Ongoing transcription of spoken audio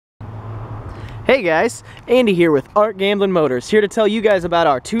Hey guys, Andy here with Art Gamblin' Motors, here to tell you guys about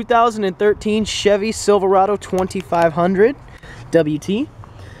our 2013 Chevy Silverado 2500 WT.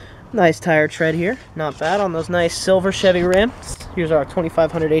 Nice tire tread here, not bad on those nice silver Chevy rims. Here's our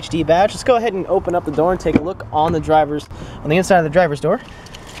 2500 HD badge. Let's go ahead and open up the door and take a look on the inside of the driver's door.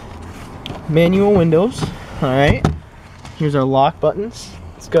 Manual windows. All right. Here's our lock buttons.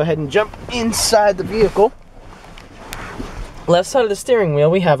 Let's go ahead and jump inside the vehicle. Left side of the steering wheel,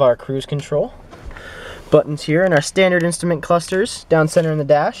 we have our cruise control buttons here and our standard instrument clusters down center in the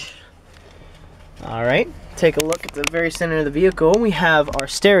dash. Alright, take a look at the very center of the vehicle. We have our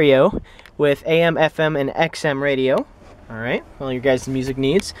stereo with AM, FM, and XM radio. Alright, all your guys' music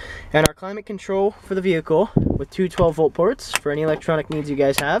needs. And our climate control for the vehicle with two 12-volt ports for any electronic needs you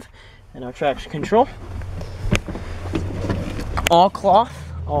guys have. And our traction control. All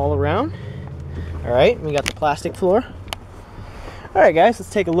cloth all around. Alright, we got the plastic floor. Alright guys, let's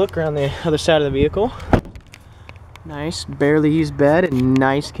take a look around the other side of the vehicle. Nice, barely used bed in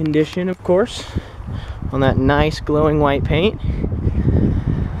nice condition, of course, on that nice glowing white paint.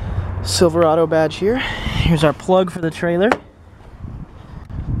 Silverado badge here. Here's our plug for the trailer.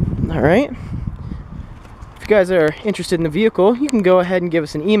 Alright. If you guys are interested in the vehicle, you can go ahead and give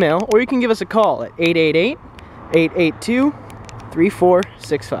us an email, or you can give us a call at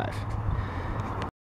 888-882-3465.